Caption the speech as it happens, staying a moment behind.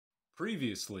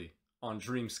Previously on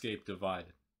Dreamscape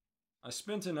Divided. I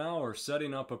spent an hour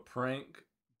setting up a prank,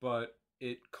 but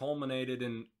it culminated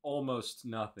in almost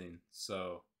nothing,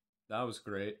 so that was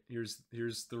great. Here's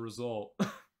the result.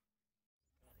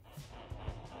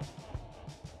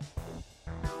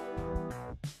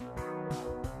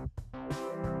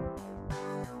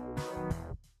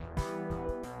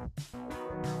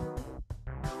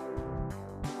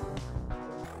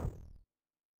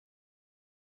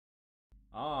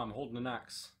 I'm holding an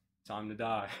axe. Time to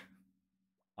die.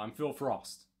 I'm Phil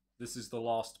Frost. This is the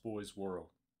Lost Boys world.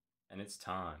 And it's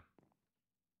time.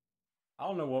 I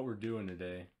don't know what we're doing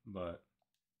today, but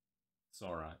it's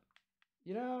alright.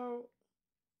 You know,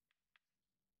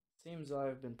 seems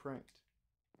I've been pranked.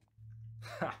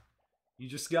 You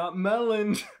just got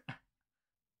meloned!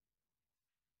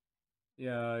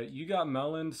 Yeah, you got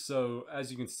meloned, so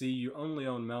as you can see, you only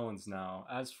own melons now.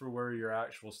 As for where your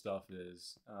actual stuff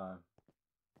is,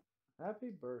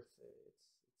 Happy birthday.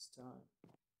 It's time.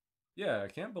 yeah, I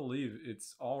can't believe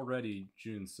it's already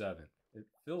June 7th. It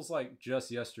feels like just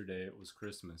yesterday it was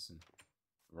Christmas, and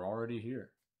we're already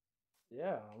here.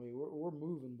 Yeah, I mean, we're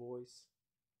moving, boys.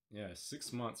 Yeah,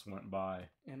 6 months went by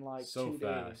In like so 2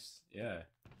 fast. days. Yeah,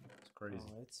 it's crazy.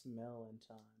 Oh, it's melon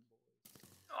time, boys.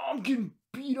 Oh, I'm getting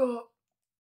beat up!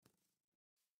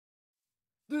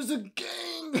 There's a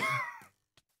gang!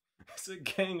 It's a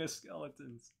gang of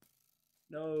skeletons.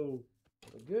 No.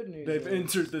 The good news They've is,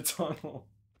 entered the tunnel.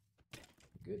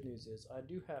 The good news is I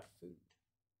do have food.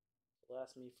 It'll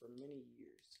last me for many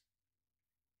years.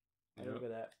 Hey, Yep. look at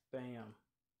that. Bam.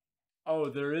 Oh,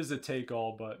 there is a take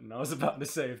all button. I was about to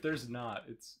say, if there's not,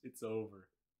 it's over.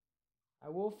 I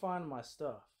will find my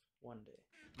stuff one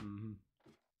day. Mm-hmm.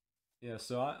 Yeah,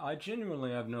 so I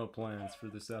genuinely have no plans for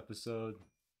this episode.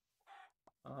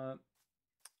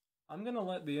 I'm gonna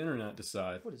let the internet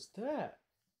decide. What is that?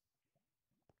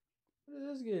 What did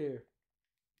this get here?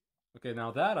 Okay,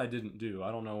 now that I didn't do.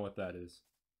 I don't know what that is.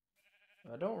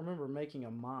 I don't remember making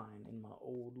a mine in my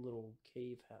old little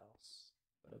cave house,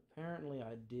 but apparently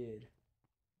I did.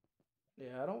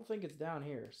 Yeah, I don't think it's down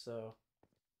here, so...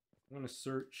 I'm gonna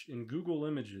search in Google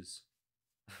Images,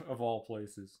 of all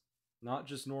places. Not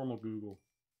just normal Google.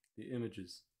 The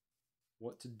images.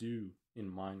 What to do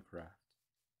in Minecraft.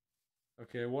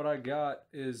 Okay, what I got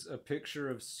is a picture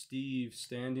of Steve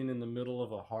standing in the middle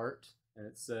of a heart, and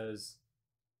it says,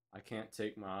 "I can't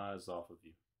take my eyes off of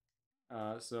you."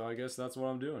 So I guess that's what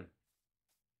I'm doing.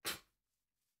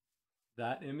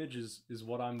 That image is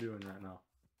what I'm doing right now.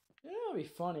 You know, it'd be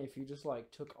funny if you just,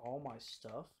 like, took all my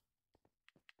stuff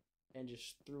and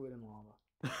just threw it in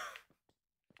lava.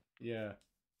 Yeah,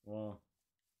 well,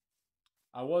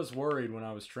 I was worried when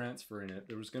I was transferring it.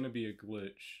 There was going to be a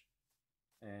glitch,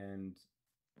 and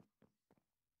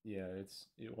yeah,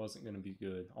 it wasn't going to be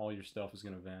good. All your stuff was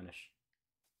going to vanish.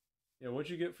 Yeah,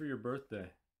 what'd you get for your birthday?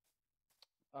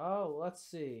 Oh, let's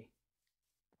see.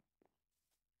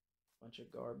 Bunch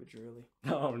of garbage, really.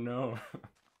 Oh no.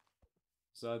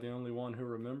 Was I the only one who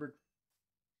remembered?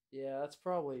 Yeah, that's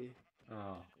probably...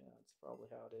 Oh. Yeah, that's probably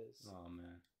how it is. Oh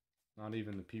man. Not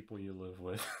even the people you live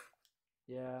with.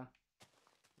 Yeah.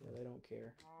 Yeah, they don't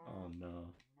care. Oh no.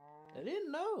 They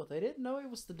didn't know. They didn't know it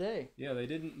was today. Yeah, they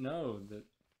didn't know that.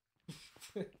 I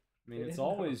mean, They it's didn't know.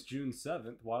 always June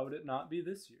 7th. Why would it not be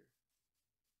this year?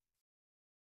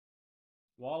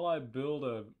 While I build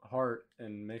a heart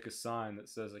and make a sign that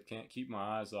says I can't keep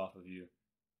my eyes off of you.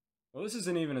 Well, this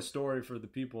isn't even a story for the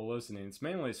people listening. It's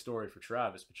mainly a story for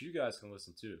Travis, but you guys can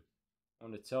listen too. I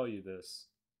want to tell you this.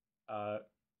 So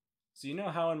you know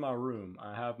how in my room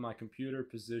I have my computer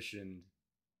positioned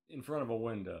in front of a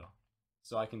window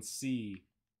so I can see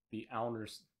the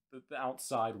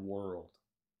outside world.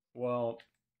 Well,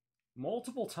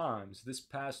 multiple times this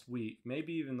past week,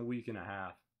 maybe even the week and a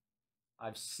half,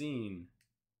 I've seen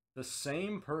the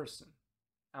same person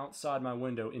outside my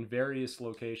window in various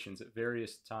locations at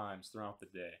various times throughout the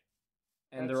day.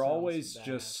 And That they're sounds always bad.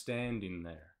 just standing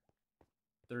there.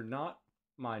 They're not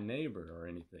my neighbor or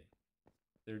anything.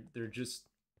 They're just...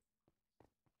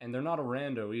 And they're not a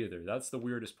rando either. That's the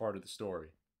weirdest part of the story.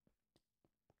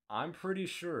 I'm pretty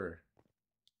sure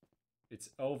it's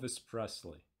Elvis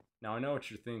Presley. Now I know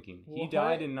what you're thinking. He What?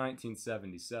 died in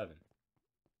 1977.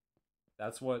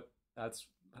 That's what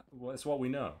we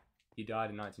know. He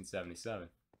died in 1977.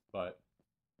 But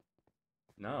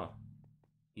no.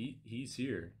 He's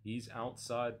here. He's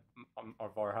outside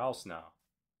of our house now.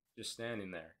 Just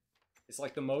standing there. It's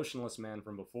like the motionless man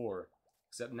from before.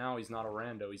 Except now he's not a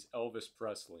rando. He's Elvis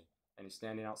Presley. And he's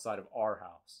standing outside of our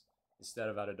house. Instead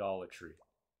of at a Dollar Tree.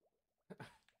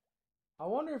 I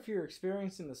wonder if you're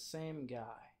experiencing the same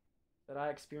guy that I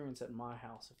experience at my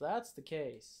house. If that's the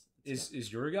case,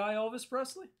 Is your guy Elvis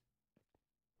Presley?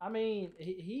 I mean,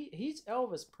 he's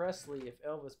Elvis Presley if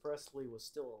Elvis Presley was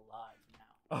still alive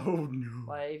now. Oh no!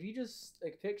 Like if you just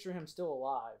like picture him still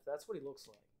alive, that's what he looks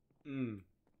like. Mm.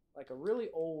 Like a really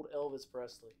old Elvis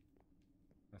Presley.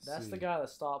 That's the guy that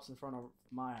stops in front of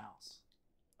my house.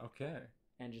 Okay.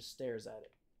 And just stares at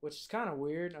it, which is kind of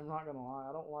weird. I'm not gonna lie.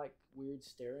 I don't like weird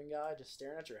staring guy just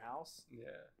staring at your house.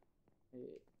 Yeah.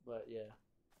 But yeah.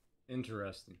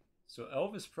 Interesting. So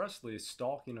Elvis Presley is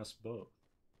stalking us both.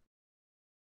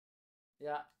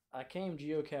 Yeah, I came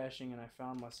geocaching and I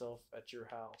found myself at your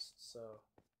house, so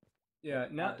yeah.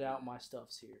 Now I doubt my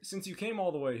stuff's here. Since you came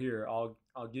all the way here,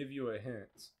 I'll give you a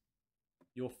hint.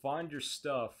 You'll find your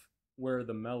stuff where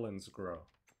the melons grow.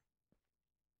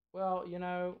 Well, you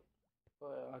know,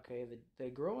 okay, they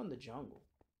grow in the jungle,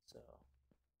 so,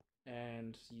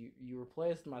 and you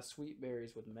replaced my sweet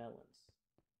berries with melons,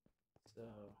 so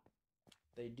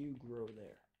they do grow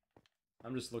there.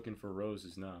 I'm just looking for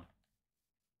roses now,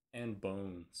 and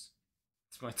bones.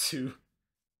 It's my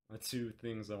two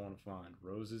things I want to find: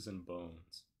 roses and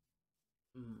bones.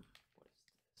 What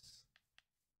is this?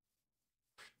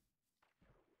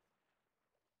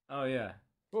 Oh yeah.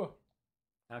 Oh,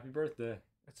 happy birthday.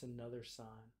 That's another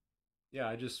sign. Yeah,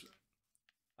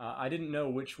 I didn't know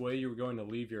which way you were going to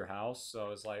leave your house, so I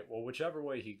was like, well, whichever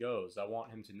way he goes, I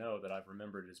want him to know that I've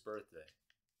remembered his birthday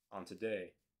on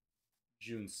today,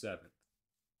 June 7th.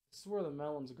 This is where the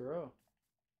melons grow.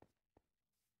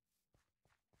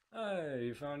 Hey,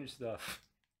 you found your stuff.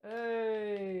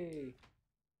 Hey,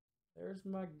 there's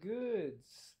my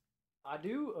goods. I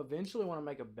do eventually want to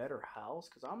make a better house,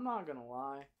 because I'm not going to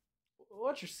lie.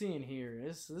 What you're seeing here,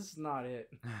 this is not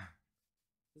it.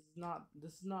 This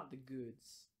is not the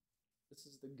goods. This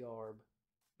is the garb.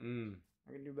 I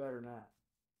can do better than that.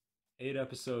 8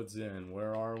 episodes in,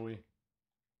 where are we?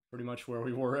 Pretty much where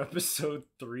we were episode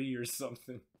 3 or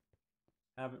something.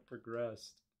 Haven't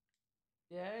progressed.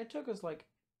 Yeah, it took us like,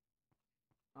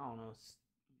 I don't know,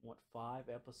 what, 5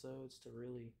 episodes to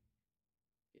really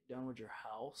get done with your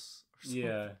house or something?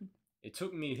 Yeah, it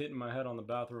took me hitting my head on the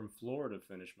bathroom floor to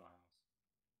finish my house.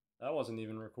 That wasn't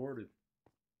even recorded.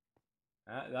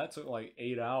 That took like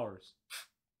 8 hours.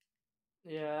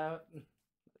 Yeah,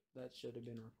 that should have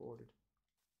been recorded.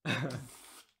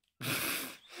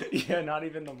 Yeah, not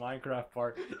even the Minecraft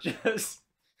part. Just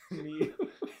me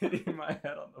hitting my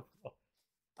head on the floor.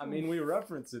 I mean, we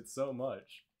reference it so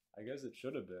much. I guess it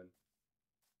should have been.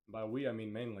 By we, I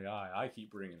mean mainly I. I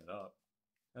keep bringing it up.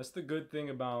 That's the good thing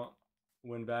about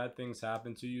when bad things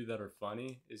happen to you that are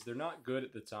funny, is they're not good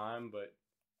at the time, but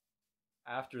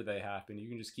after they happen, you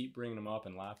can just keep bringing them up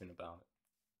and laughing about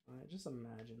it. Alright, just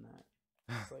imagine that.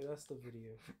 It's like, that's the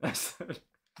video. That's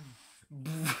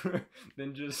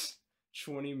then just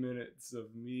 20 minutes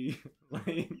of me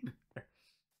laying there.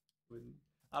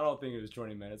 I don't think it was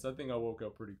 20 minutes. I think I woke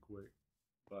up pretty quick.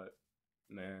 But,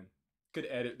 man, could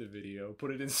edit the video,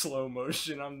 put it in slow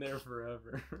motion. I'm there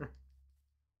forever.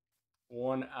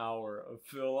 1 hour of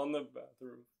Phil on the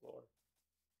bathroom floor.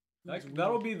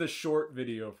 That'll be the short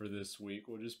video for this week.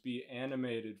 Will just be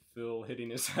animated Phil hitting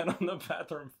his head on the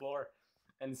bathroom floor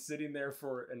and sitting there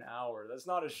for an hour. That's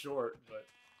not a short, but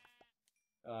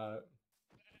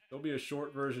there'll be a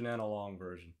short version and a long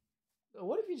version.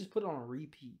 What if you just put it on a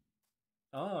repeat?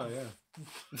 Oh,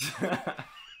 yeah.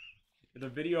 The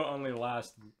video only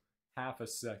lasts half a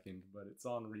second, but it's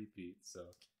on repeat, so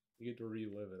you get to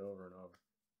relive it over and over.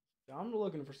 I'm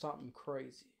looking for something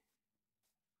crazy.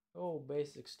 Oh,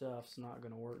 basic stuff's not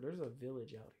gonna work. There's a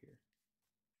village out here.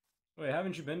 Wait,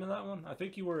 haven't you been to that one? I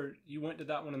think you went to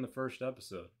that one in the first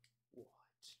episode. What?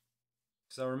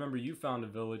 Because I remember you found a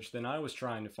village, then I was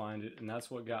trying to find it, and that's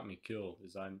what got me killed,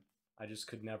 is I just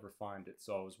could never find it,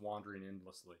 so I was wandering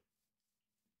endlessly.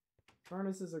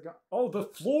 Furnaces are gone. Oh, the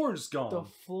floor's gone! The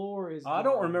floor is gone. I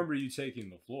don't remember you taking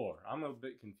the floor. I'm a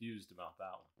bit confused about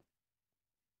that one.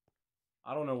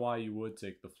 I don't know why you would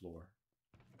take the floor.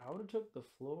 I would have took the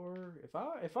floor if I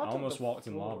almost walked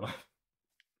in lava.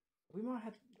 We might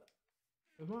have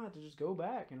to just go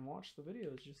back and watch the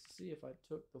videos just to see if I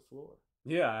took the floor.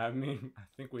 Yeah, I mean, I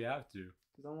think we have to.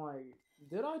 Because I'm like,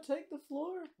 did I take the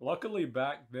floor? Luckily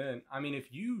back then, I mean,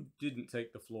 if you didn't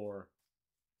take the floor,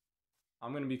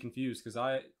 I'm going to be confused because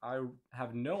I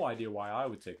have no idea why I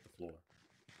would take the floor.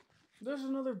 There's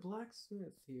another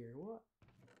blacksmith here. What?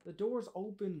 The door's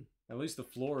open. At least the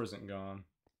floor isn't gone.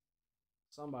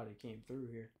 Somebody came through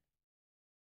here.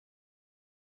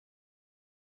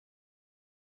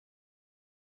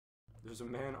 There's a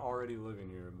man already living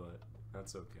here, but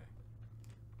that's okay.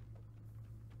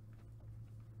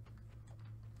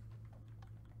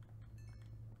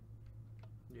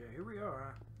 Yeah, here we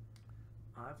are.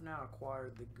 I've now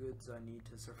acquired the goods I need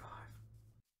to survive.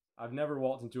 I've never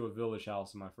walked into a village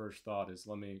house and my first thought is,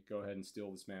 let me go ahead and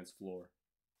steal this man's floor.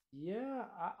 Yeah,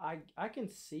 I can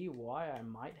see why I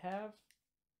might have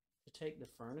to take the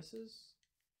furnaces.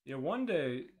 Yeah, one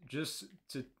day, just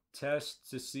to test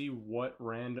to see what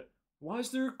random... Why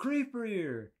is there a creeper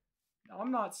here?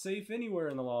 I'm not safe anywhere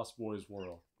in the Lost Boys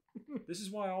world. This is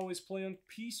why I always play on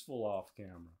peaceful off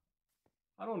camera.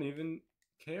 I don't even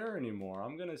care anymore.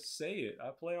 I'm gonna say it. I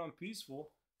play on peaceful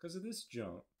because of this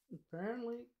junk.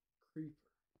 Apparently, creeper.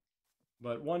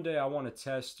 But one day I want to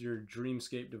test your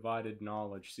Dreamscape divided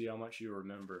knowledge, see how much you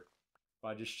remember,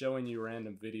 by just showing you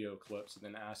random video clips and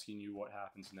then asking you what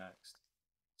happens next.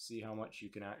 See how much you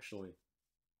can actually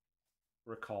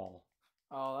recall.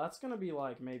 Oh, that's gonna be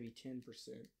like maybe 10%.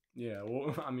 Yeah,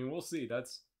 well, I mean, we'll see.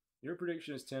 That's your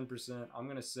prediction is 10%. I'm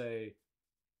gonna say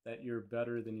that you're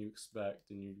better than you expect,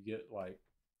 and you get like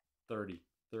 30%.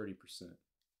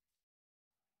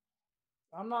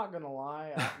 I'm not gonna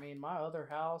lie. I mean, my other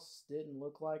house didn't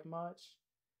look like much,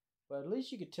 but at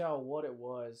least you could tell what it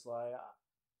was. Like,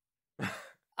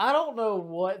 I don't know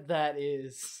what that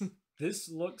is. This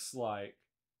looks like...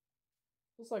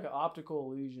 It's like an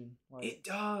optical illusion. Like, It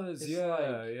does, it's yeah,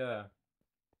 like- yeah.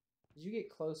 as you get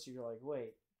closer, you're like,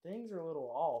 wait, things are a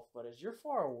little off. But as you're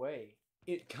far away,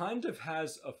 It kind of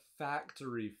has a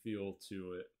factory feel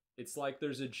to it. It's like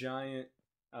there's a giant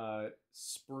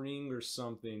spring or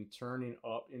something turning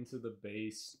up into the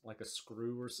base, like a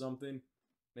screw or something.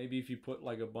 Maybe if you put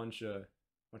like a bunch of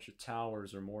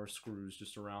towers or more screws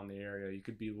just around the area, you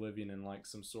could be living in like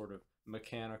some sort of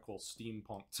mechanical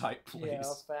steampunk type place. yeah,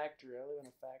 a factory. I live in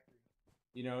a factory.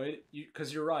 You know,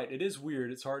 because you're right. It is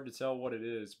weird. It's hard to tell what it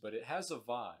is, but it has a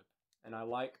vibe, and I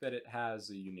like that it has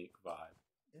a unique vibe.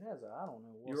 It has I don't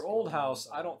know. Your old house,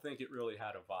 I don't think it really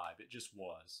had a vibe. It just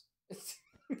was.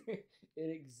 It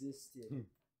existed.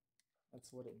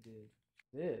 That's what it did.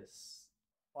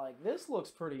 This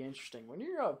looks pretty interesting. When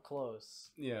you're up close,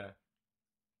 Yeah,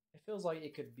 it feels like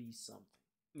it could be something.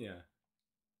 yeah.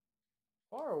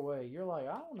 Far away, you're like,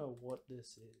 I don't know what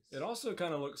this is. It also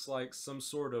kind of looks like some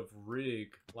sort of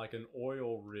rig, like an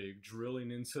oil rig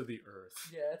drilling into the earth.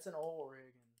 Yeah, it's an oil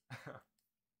rig. And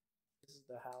this is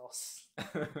the house.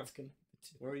 It's connected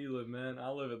to. Where you live, man? I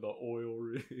live at the oil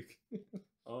rig.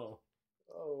 Oh.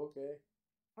 Oh, okay.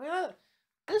 Well,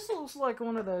 this looks like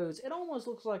one of those. It almost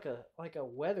looks like a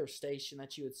weather station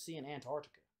that you would see in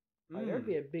Antarctica. Like there'd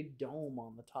be a big dome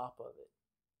on the top of it.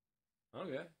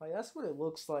 Okay. Like that's what it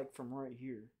looks like from right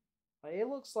here. Like it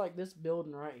looks like this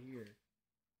building right here.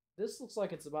 This looks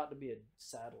like it's about to be a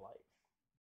satellite.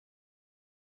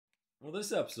 Well,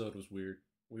 this episode was weird.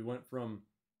 We went from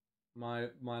my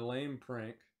lame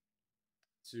prank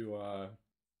to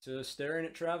staring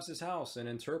at Travis's house and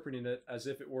interpreting it as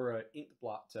if it were an ink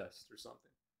blot test or something.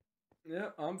 Yeah,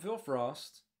 I'm Phil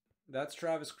Frost. That's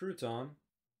Travis Crouton.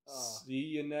 See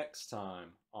you next time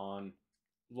on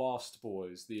Lost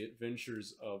Boys, the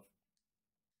adventures of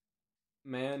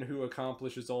man who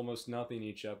accomplishes almost nothing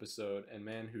each episode and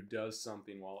man who does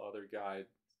something while other guy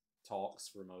talks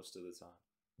for most of the time.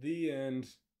 The end.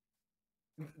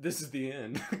 This is the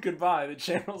end. Goodbye, the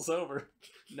channel's over.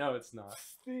 No, it's not.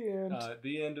 The end.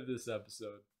 The end of this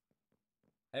episode.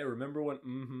 Hey, remember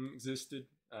when existed?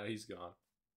 He's gone.